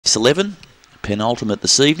Race-11. Penultimate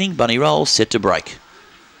this evening. Bunny Roll set to break.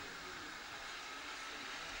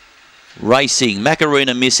 Racing,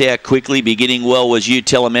 Macarena Miss out quickly, beginning well was You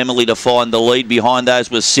Tell 'Em Emily to find the lead. Behind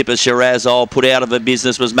those was Sipper Shiraz. Put out of her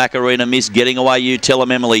business was Macarena Miss, getting away You Tell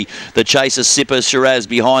 'Em Emily. The chaser Sipper Shiraz.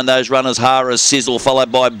 Behind those runners Hara's Sizzle,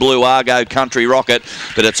 followed by Blue Argo, Country Rocket.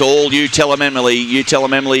 But it's all You Tell 'Em Emily. You Tell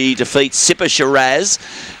 'Em Emily defeats Sipper Shiraz.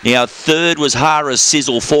 Now third was Hara's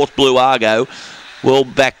Sizzle, fourth Blue Argo. Well,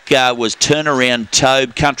 back was Turnaround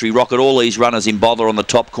Tobe, Country Rocket, all these runners in bother on the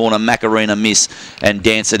top corner, Macarena Miss and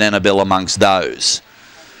Dancing Annabelle amongst those.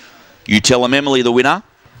 You Tell 'Em Emily, the winner,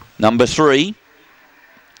 number 3,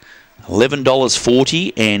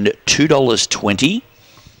 $11.40 and $2.20,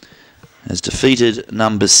 has defeated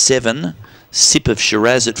number 7, Sip of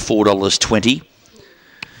Shiraz at $4.20.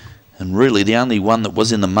 And really the only one that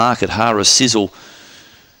was in the market, Hara Sizzle,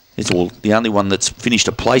 is the only one that's finished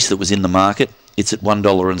a place that was in the market. It's at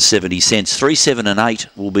 $1.70. 3, 7 and 8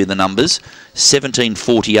 will be the numbers.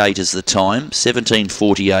 17.48 is the time.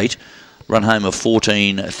 17.48. Run home of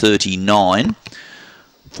 14.39.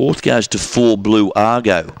 Fourth goes to 4 Blue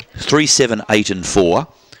Argo. 3, 7, 8 and 4.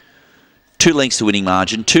 2 lengths to winning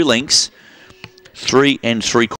margin. 2 lengths. 3 and 3/4.